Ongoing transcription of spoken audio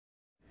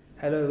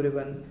Hello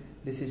everyone,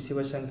 this is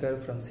Shiva Shankar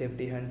from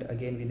Safety Hunt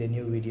again with a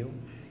new video.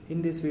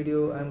 In this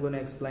video, I'm going to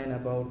explain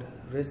about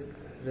risk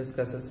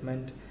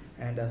assessment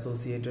and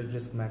associated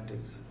risk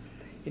matrix.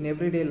 In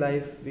everyday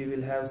life, we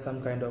will have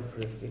some kind of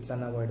risk. It's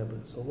unavoidable.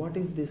 So what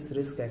is this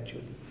risk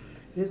actually?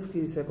 Risk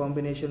is a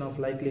combination of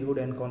likelihood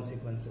and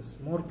consequences.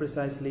 More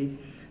precisely,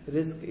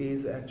 risk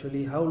is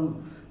actually how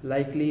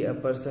likely a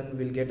person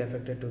will get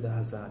affected to the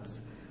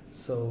hazards.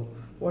 So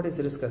what is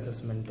risk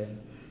assessment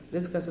then?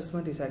 Risk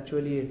assessment is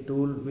actually a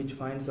tool which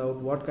finds out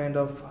what kind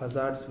of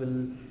hazards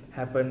will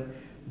happen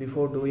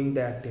before doing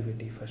the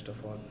activity first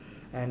of all,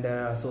 and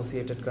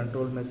associated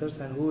control measures,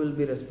 and who will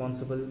be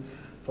responsible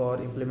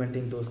for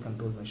implementing those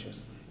control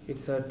measures.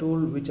 It's a tool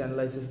which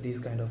analyzes these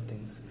kind of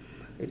things.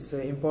 It's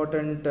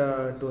important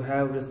to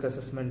have risk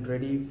assessment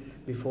ready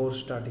before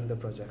starting the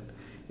project.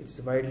 It's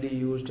widely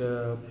used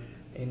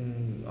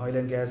in oil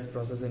and gas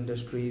process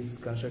industries,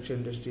 construction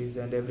industries,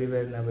 and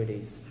everywhere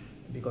nowadays,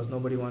 because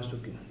nobody wants to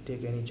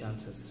take any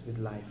chances with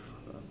life,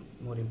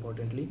 more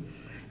importantly.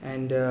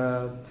 And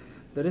the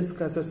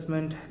risk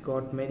assessment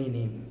got many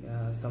names.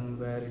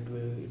 Somewhere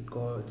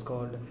it's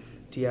called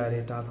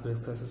TRA, Task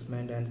Risk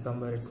Assessment, and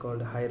somewhere it's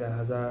called HIRA,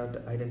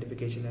 Hazard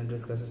Identification and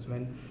Risk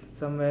Assessment.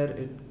 Somewhere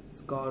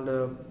it's called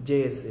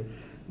JSA.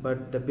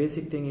 But the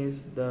basic thing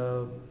is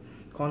the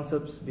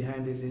concepts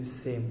behind this is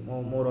same,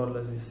 more or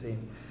less is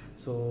same.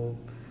 So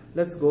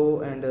let's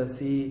go and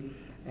see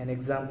an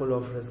example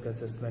of risk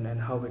assessment and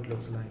how it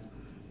looks like.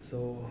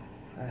 So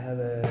I have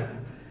a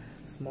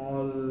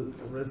small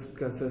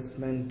risk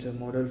assessment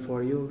model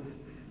for you.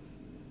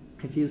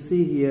 If you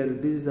see here,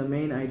 this is the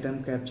main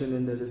item captured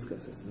in the risk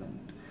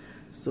assessment.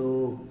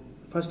 So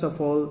first of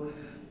all,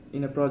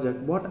 in a project,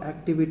 what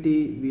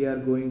activity we are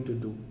going to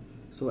do.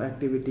 So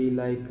activity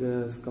like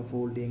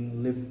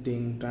scaffolding,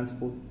 lifting,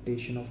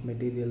 transportation of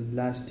material,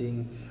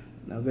 blasting,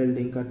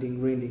 welding,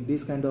 cutting, grinding,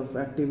 this kind of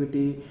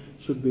activity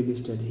should be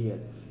listed here.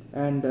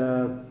 And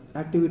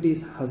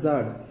activities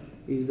hazard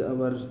is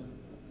our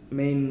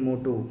main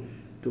motto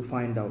to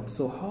find out.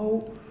 So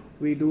how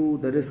we do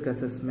the risk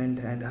assessment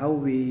and how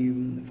we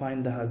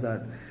find the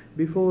hazard.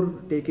 Before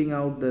taking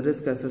out the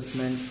risk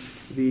assessment,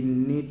 we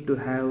need to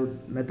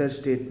have method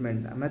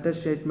statement. A method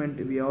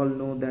statement, we all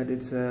know that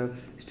it's a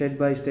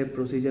step-by-step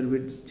procedure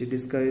which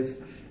discusses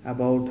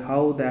about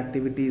how the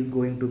activity is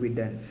going to be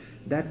done.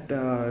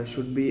 That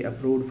should be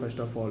approved first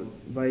of all.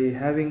 By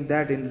having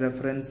that in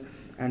reference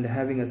and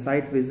having a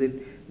site visit,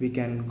 we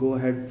can go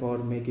ahead for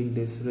making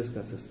this risk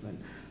assessment.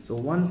 So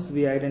once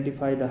we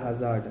identify the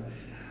hazard,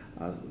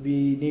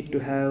 we need to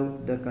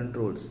have the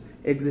controls,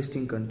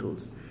 existing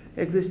controls.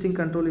 Existing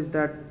control is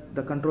that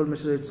the control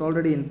measure, it's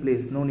already in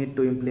place, no need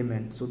to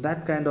implement. So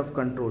that kind of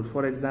control,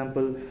 for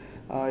example,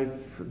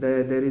 if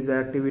there is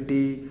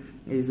activity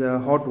is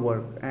hot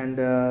work, and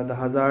the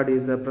hazard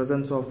is the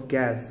presence of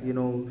gas,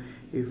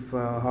 if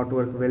hot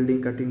work,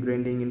 welding, cutting,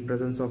 grinding, in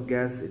presence of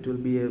gas, it will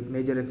be a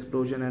major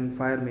explosion and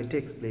fire may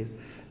take place.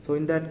 So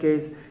in that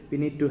case, we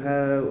need to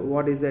have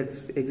what is that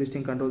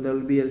existing control. There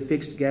will be a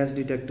fixed gas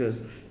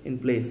detectors in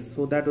place,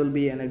 so that will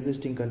be an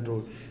existing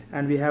control.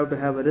 And we have to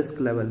have a risk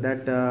level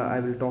that I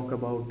will talk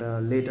about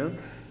later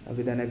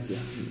with an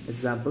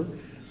example.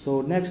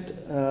 So next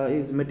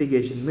is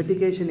mitigation.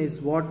 Mitigation is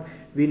what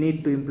we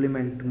need to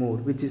implement more,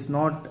 which is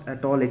not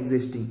at all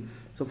existing.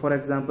 So for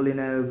example, in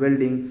a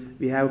welding,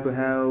 we have to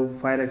have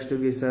fire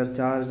extinguisher,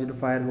 charged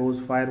fire hose,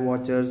 fire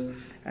watchers,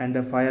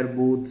 and fire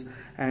booths,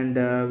 and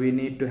we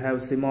need to have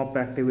CMOP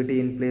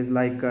activity in place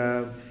like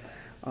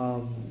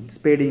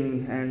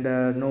spading, and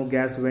no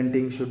gas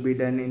venting should be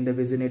done in the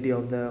vicinity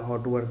of the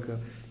hot work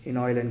in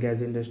oil and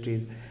gas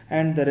industries.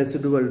 And the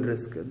residual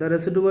risk. The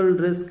residual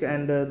risk,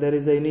 and there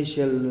is an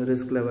initial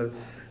risk level.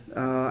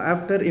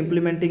 After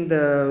implementing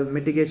the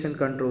mitigation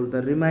control,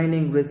 the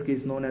remaining risk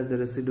is known as the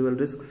residual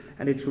risk,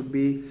 and it should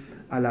be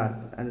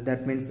alarm, and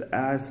that means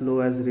as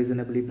low as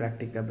reasonably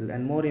practicable.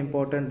 And more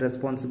important,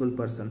 responsible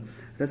person.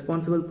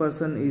 Responsible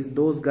person is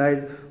those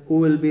guys who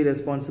will be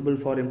responsible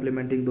for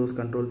implementing those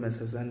control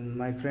measures. And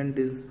my friend,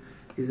 this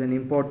is an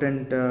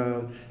important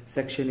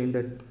section in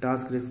the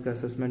task risk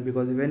assessment,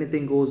 because if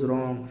anything goes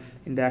wrong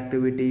in the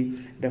activity,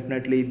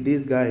 definitely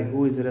this guy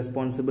who is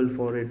responsible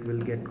for it will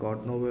get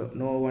caught.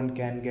 No one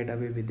can get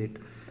away with it.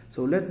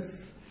 So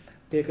let's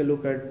take a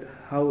look at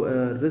how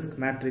a risk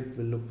matrix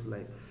will look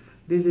like.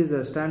 This is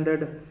a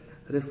standard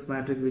risk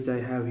matrix which I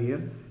have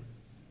here,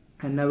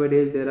 and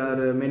nowadays there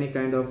are many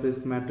kind of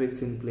risk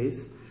matrix in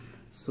place.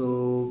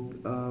 So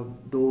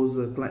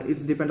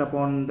it's depend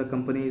upon the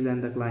companies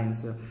and the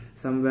clients.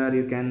 Somewhere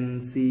you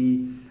can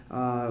see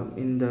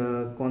in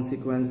the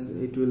consequence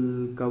it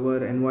will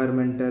cover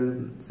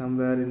environmental,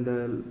 somewhere in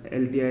the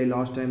LTI,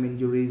 lost time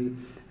injuries,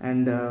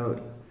 and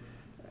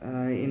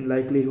in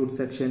likelihood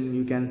section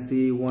you can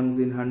see ones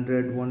in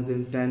 100, ones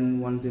in 10,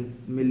 ones in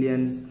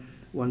millions,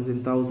 ones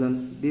in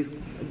thousands. This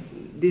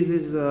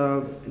is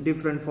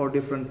different for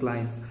different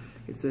clients.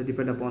 It's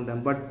depend upon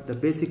them, but the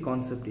basic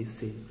concept is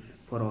same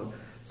for all.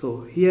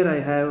 So here I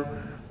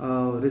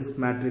have risk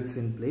matrix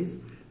in place.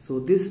 So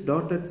this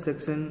dotted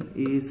section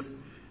is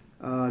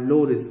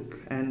low risk,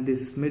 and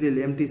this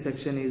middle empty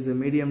section is a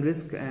medium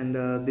risk, and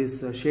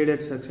this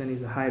shaded section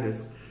is a high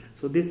risk.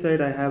 So this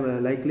side I have a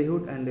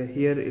likelihood, and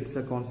here it's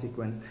a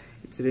consequence.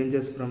 It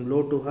ranges from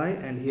low to high,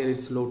 and here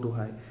it's low to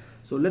high.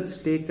 So let's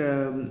take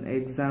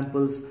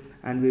examples,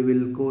 and we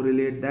will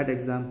correlate that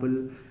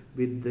example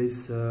with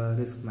this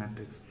risk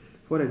matrix.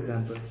 For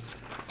example,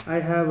 I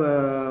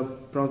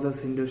have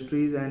process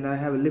industries, and I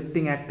have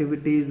lifting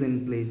activities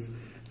in place.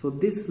 So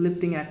this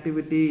lifting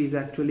activity is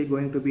actually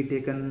going to be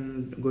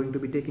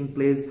taking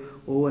place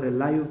over a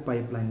live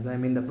pipelines. I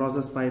mean the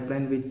process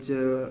pipeline, which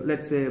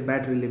let's say a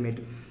battery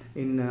limit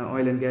in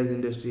oil and gas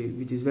industry,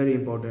 which is very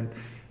important.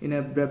 In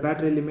a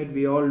battery limit,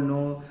 we all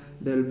know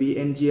there will be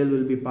NGL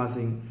will be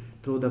passing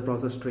through the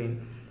process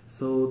train.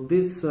 So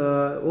this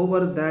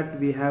over that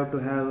we have to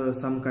have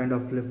some kind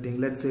of lifting.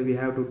 Let's say we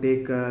have to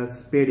take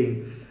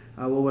spading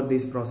over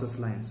these process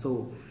lines.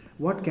 So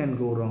what can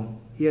go wrong?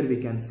 Here we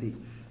can see.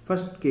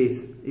 First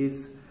case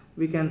is,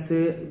 we can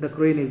say the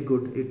crane is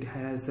good. It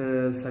has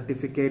a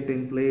certificate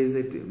in place,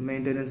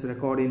 maintenance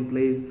record in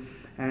place,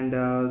 and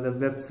the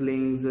web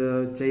slings,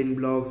 chain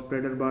blocks,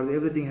 spreader bars,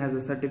 everything has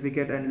a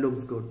certificate and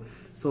looks good.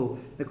 So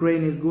the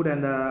crane is good,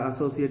 and the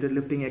associated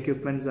lifting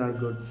equipments are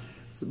good.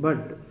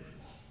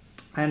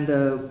 And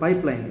the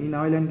pipeline in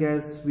oil and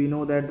gas, we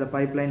know that the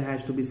pipeline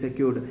has to be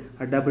secured.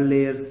 A double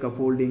layer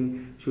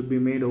scaffolding should be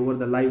made over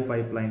the live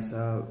pipelines,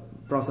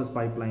 process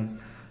pipelines.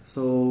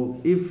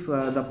 So if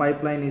the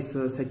pipeline is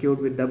secured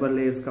with double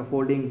layer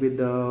scaffolding with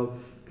the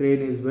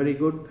crane is very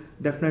good,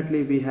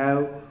 definitely we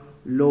have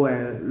low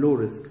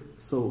risk.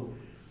 So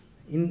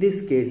in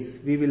this case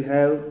we will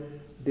have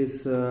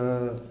this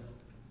low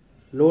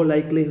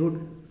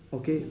likelihood,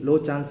 okay, low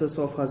chances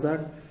of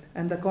hazard,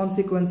 and the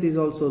consequence is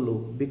also low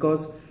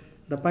because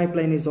the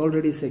pipeline is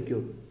already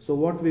secured. So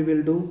what we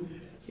will do,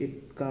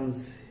 it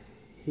comes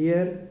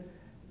here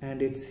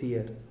and it's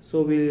here,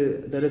 so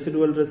the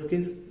residual risk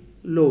is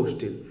low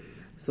still.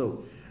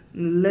 So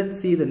let's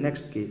see the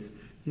next case.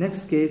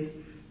 Next case,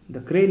 the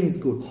crane is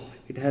good.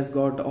 It has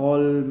got all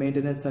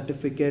maintenance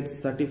certificates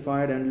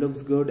certified and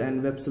looks good,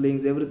 and web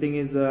slings, everything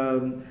is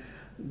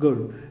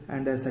good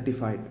and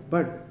certified,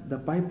 but the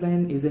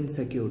pipeline isn't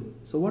secured.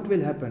 So what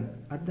will happen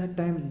at that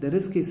time? The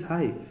risk is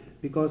high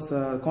because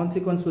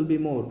consequence will be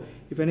more.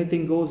 If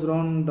anything goes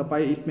wrong,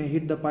 it may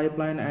hit the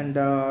pipeline, and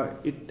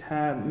it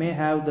may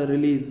have the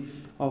release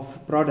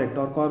of product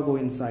or cargo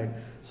inside.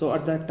 So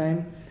at that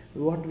time,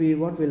 what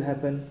will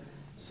happen?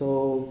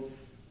 So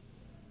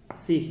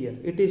see here,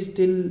 it is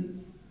still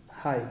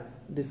high.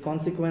 This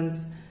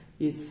consequence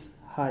is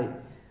high,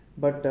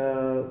 but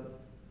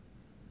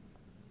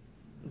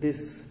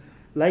this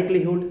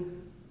likelihood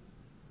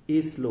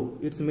is low.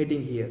 It's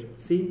meeting here.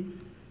 See,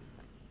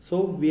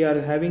 so we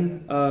are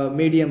having a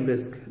medium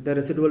risk. The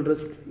residual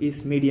risk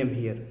is medium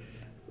here.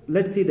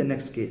 Let's see the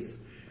next case.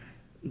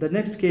 The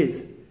next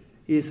case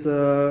is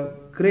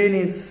crane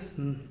is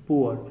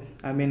poor.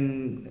 I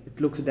mean, it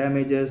looks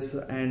damages,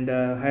 and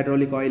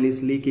hydraulic oil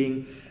is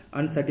leaking,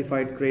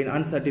 uncertified crane,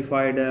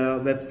 uncertified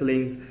web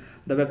slings.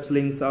 The web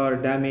slings are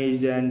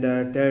damaged and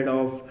teared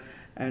off,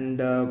 and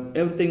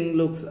everything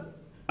looks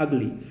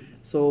ugly.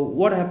 So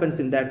what happens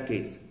in that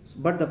case?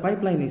 But the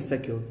pipeline is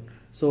secured.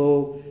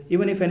 So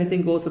even if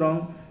anything goes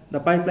wrong, the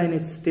pipeline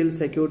is still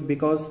secured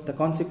because the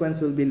consequence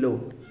will be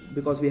low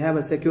because we have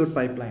a secured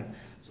pipeline.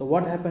 So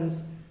what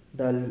happens?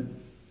 The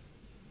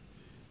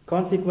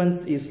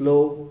consequence is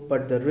low,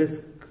 but the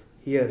risk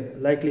here,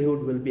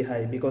 likelihood, will be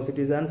high because it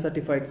is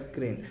uncertified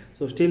crane.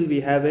 So still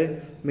we have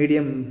a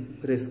medium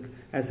risk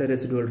as a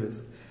residual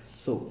risk.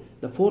 So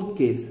the fourth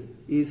case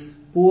is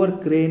poor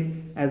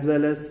crane as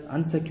well as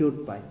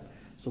unsecured pipe.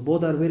 So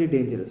both are very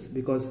dangerous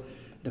because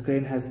the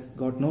crane has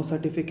got no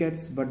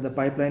certificates, but the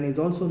pipeline is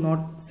also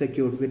not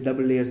secured with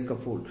double layer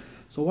scaffold.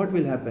 So what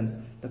will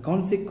happen? The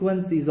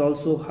consequence is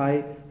also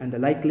high and the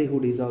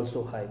likelihood is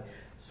also high.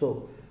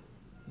 So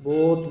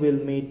both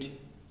will meet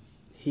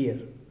here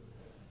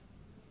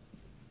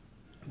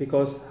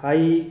because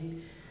high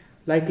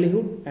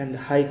likelihood and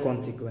high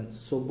consequence.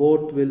 So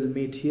both will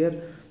meet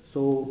here.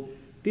 So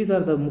these are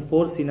the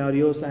four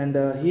scenarios, and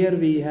here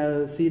we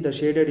see the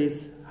shaded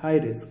is high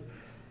risk.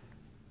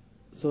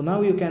 So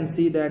now you can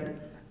see that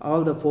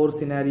all the four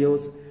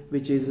scenarios,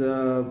 which is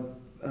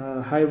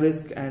high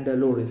risk and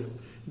low risk.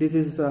 This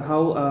is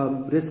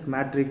how risk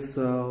matrix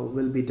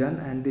will be done,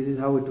 and this is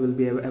how it will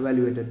be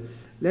evaluated.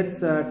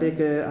 Let's take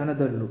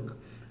another look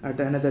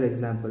at another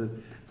example.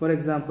 For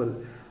example,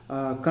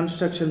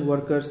 construction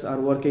workers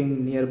are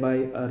working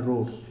nearby a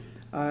road.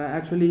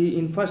 Actually,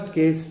 in first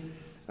case,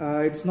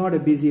 it's not a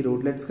busy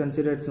road. Let's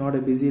consider it's not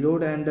a busy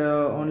road, and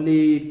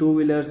only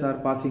two-wheelers are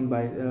passing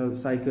by,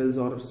 cycles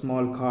or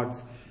small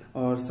carts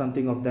or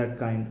something of that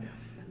kind.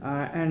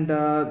 And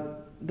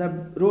the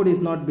road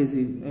is not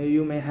busy.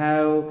 You may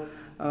have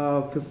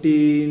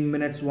 15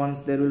 minutes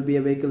once there will be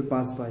a vehicle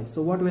pass by.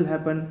 So what will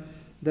happen?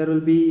 There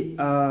will be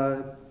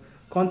a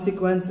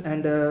consequence,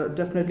 and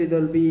definitely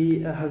there will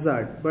be a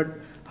hazard. But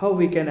how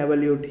we can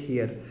evaluate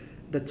here?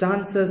 The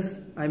chances,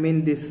 I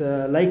mean this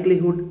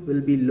likelihood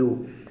will be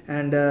low,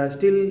 and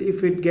still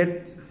if it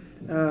gets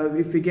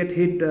if we get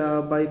hit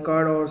by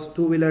car or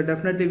two-wheeler,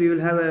 definitely we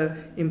will have a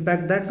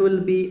impact that will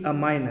be a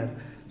minor,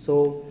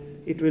 so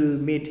it will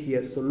meet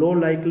here. So low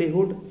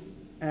likelihood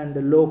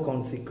and low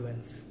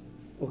consequence.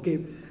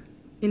 Okay,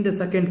 in the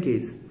second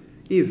case,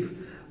 if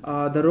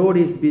the road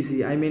is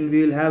busy, I mean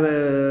we will have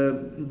a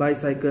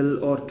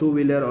bicycle or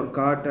two-wheeler or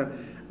cart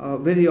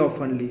very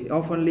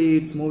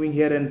oftenly it's moving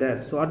here and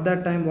there. So at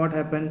that time what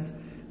happens,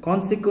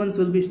 consequence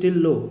will be still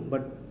low,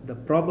 but the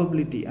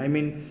probability, I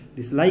mean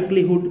this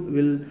likelihood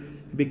will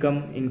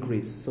become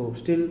increased. So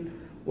still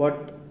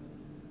what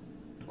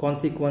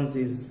consequence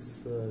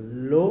is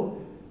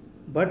low,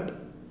 but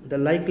the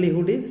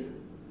likelihood is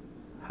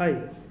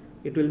high,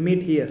 it will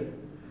meet here,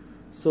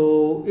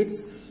 so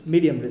it's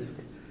medium risk.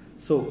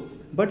 So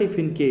but if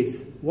in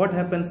case what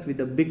happens with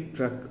a big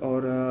truck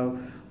or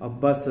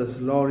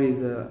buses,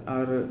 lorries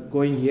are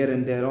going here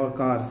and there, or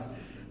cars,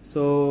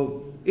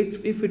 so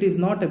if it is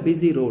not a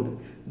busy road,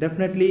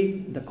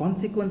 definitely the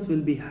consequence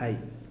will be high,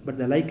 but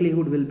the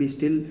likelihood will be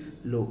still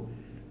low,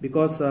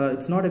 because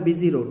it's not a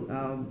busy road.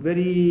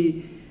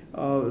 Very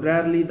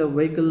rarely the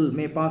vehicle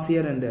may pass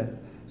here and there.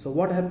 So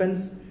what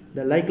happens,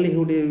 the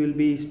likelihood will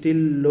be still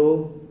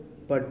low,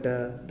 but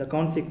the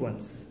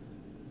consequence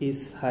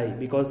is high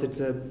because it's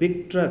a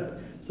big truck.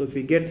 So if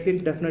we get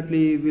hit,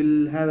 definitely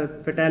we'll have a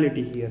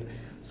fatality here,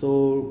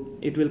 so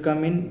it will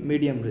come in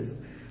medium risk.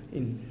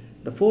 In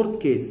the fourth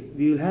case,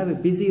 we will have a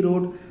busy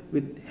road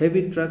with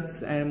heavy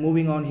trucks and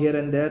moving on here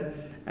and there,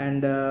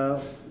 and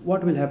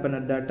what will happen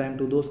at that time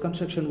to those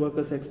construction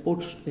workers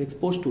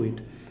exposed to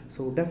it?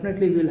 So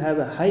definitely we will have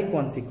a high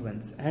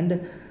consequence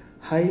and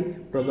high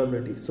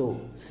probability. So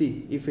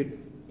see, if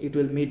it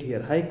will meet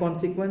here, high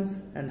consequence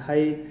and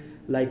high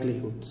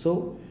likelihood.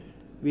 So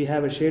we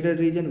have a shaded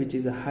region which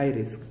is a high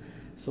risk.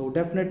 So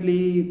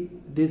definitely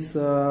this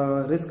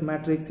risk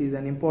matrix is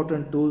an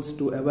important tools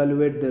to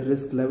evaluate the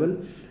risk level.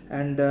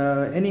 And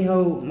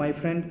anyhow, my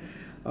friend,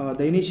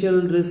 the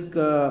initial risk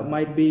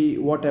might be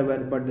whatever,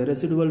 but the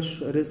residual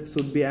risk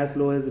should be as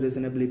low as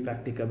reasonably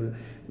practicable,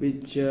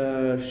 which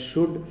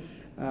should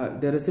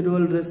the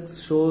residual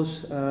risk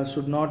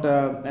should not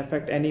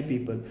affect any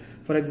people.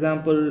 For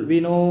example,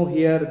 we know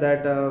here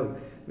that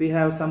we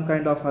have some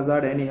kind of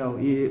hazard anyhow,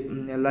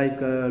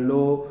 like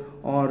low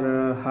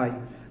or high.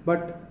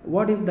 But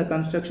what if the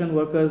construction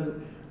workers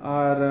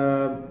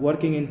are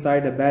working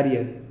inside a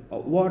barrier?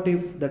 What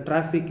if the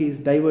traffic is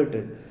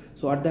diverted?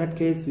 So at that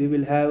case we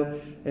will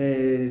have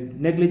a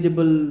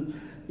negligible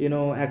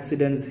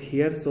accidents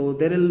here. So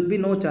there will be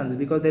no chance,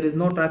 because there is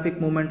no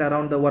traffic movement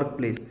around the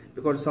workplace,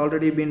 because it's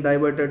already been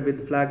diverted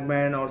with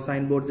flagman or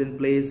signboards in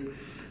place,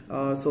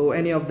 so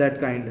any of that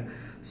kind.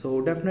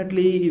 So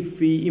definitely if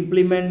we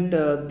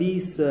implement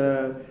these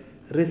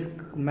risk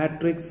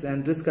matrix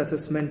and risk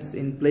assessments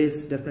in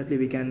place, definitely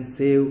we can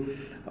save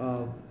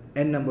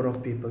n number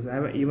of people.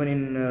 Even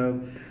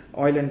in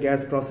oil and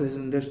gas process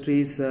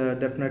industries,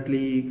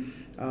 definitely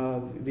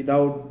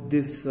without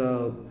this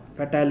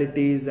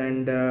fatalities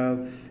and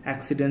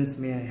accidents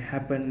may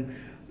happen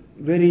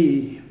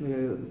very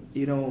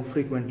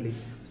frequently.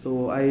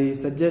 So I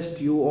suggest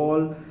you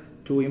all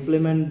to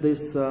implement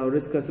this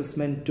risk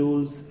assessment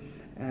tools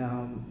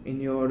in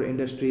your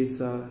industries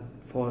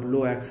for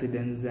low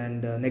accidents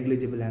and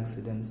negligible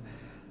accidents.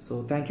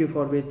 So thank you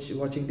for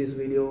watching this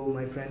video,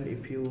 my friend.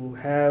 If you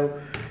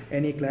have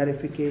any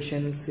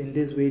clarifications in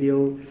this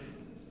video,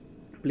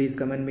 please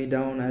comment me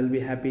down. I'll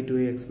be happy to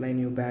explain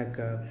you back.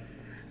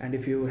 And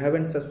if you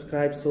haven't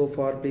subscribed so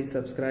far, please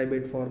subscribe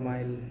it for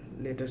my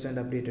latest and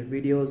updated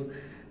videos.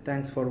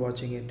 Thanks for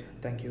watching it.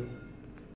 Thank you.